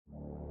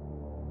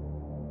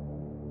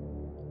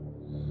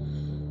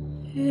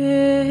Day,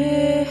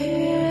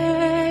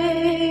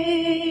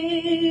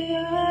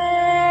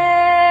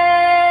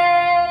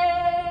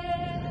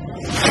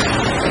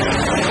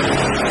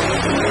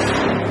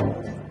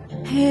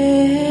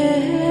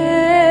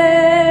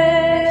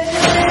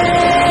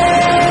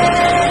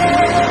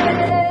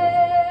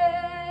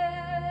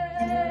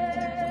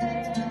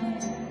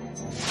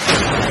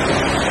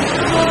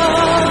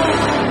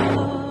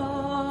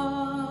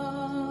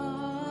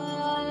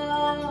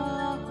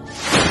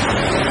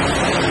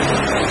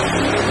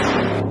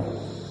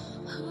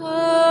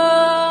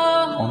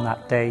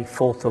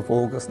 4th of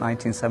August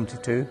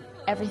 1972.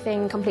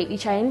 Everything completely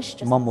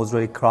changed. Mum was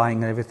really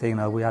crying and everything.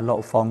 We had a lot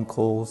of phone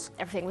calls.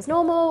 Everything was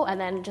normal, and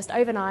then just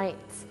overnight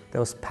there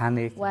was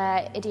panic.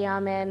 Where Idi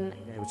Amin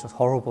it was just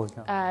horrible.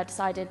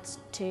 Decided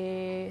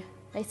to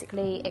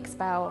basically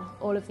expel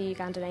all of the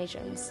Ugandan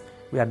Asians.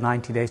 We had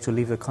 90 days to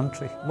leave the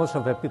country. Most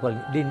of the people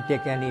didn't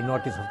take any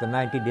notice of the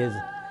 90 days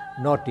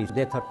notice.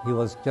 They thought he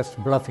was just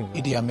bluffing.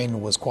 Idi Amin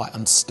was quite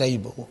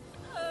unstable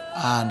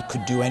and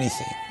could do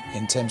anything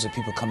in terms of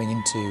people coming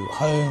into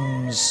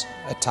homes,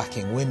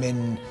 attacking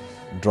women.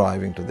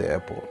 Driving to the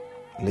airport,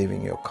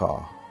 leaving your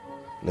car,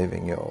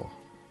 leaving your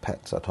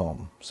pets at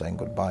home, saying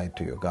goodbye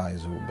to your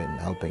guys who've been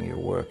helping you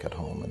work at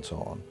home and so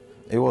on.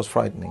 It was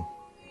frightening.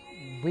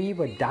 We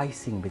were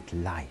dicing with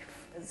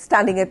life.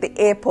 Standing at the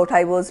airport,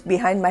 I was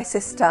behind my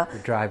sister. The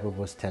driver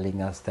was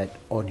telling us that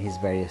on his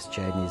various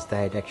journeys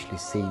they had actually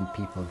seen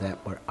people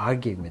that were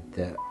arguing with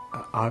the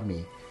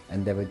army,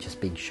 and they were just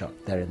being shot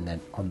there and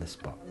then on the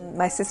spot.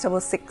 My sister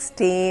was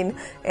 16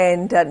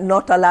 and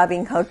not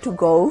allowing her to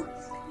go,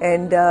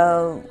 and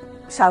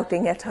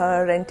shouting at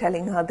her and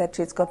telling her that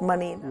she's got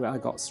money. I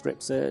got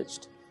strip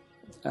searched.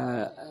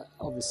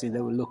 Obviously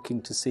they were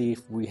looking to see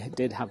if we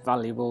did have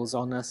valuables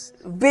on us.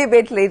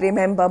 Vividly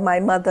remember my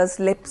mother's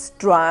lips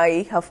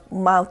dry, her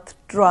mouth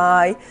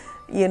dry,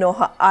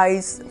 her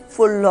eyes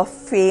full of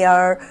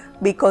fear,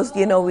 because,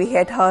 we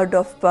had heard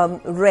of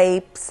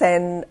rapes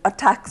and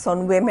attacks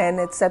on women,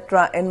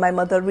 etc. And my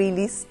mother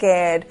really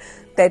scared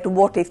that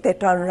what if they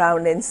turn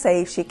around and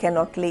say she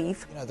cannot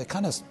leave. They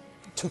kind of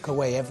took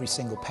away every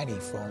single penny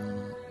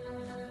from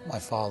my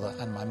father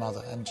and my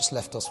mother and just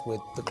left us with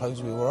the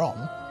clothes we were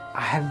on.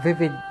 I have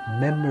vivid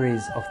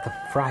memories of the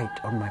fright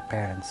on my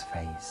parents'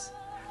 face,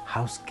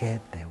 how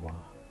scared they were.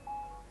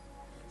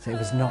 So it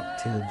was not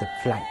till the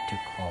flight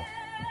took off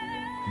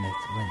and it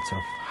went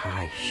sort of,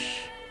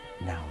 hush,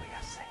 now we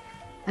are safe.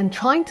 And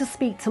trying to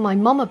speak to my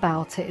mum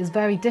about it is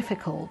very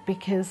difficult,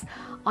 because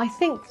I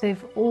think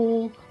they've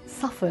all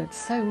suffered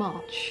so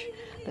much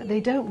that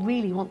they don't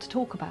really want to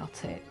talk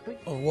about it.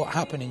 What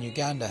happened in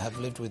Uganda have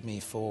lived with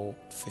me for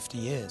 50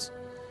 years.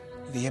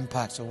 The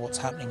impact of what's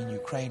happening in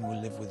Ukraine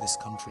will live with this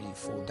country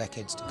for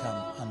decades to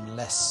come,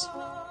 unless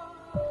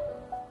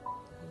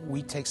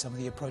we take some of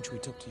the approach we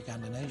took to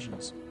Ugandan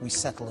Asians. We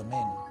settle them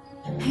in.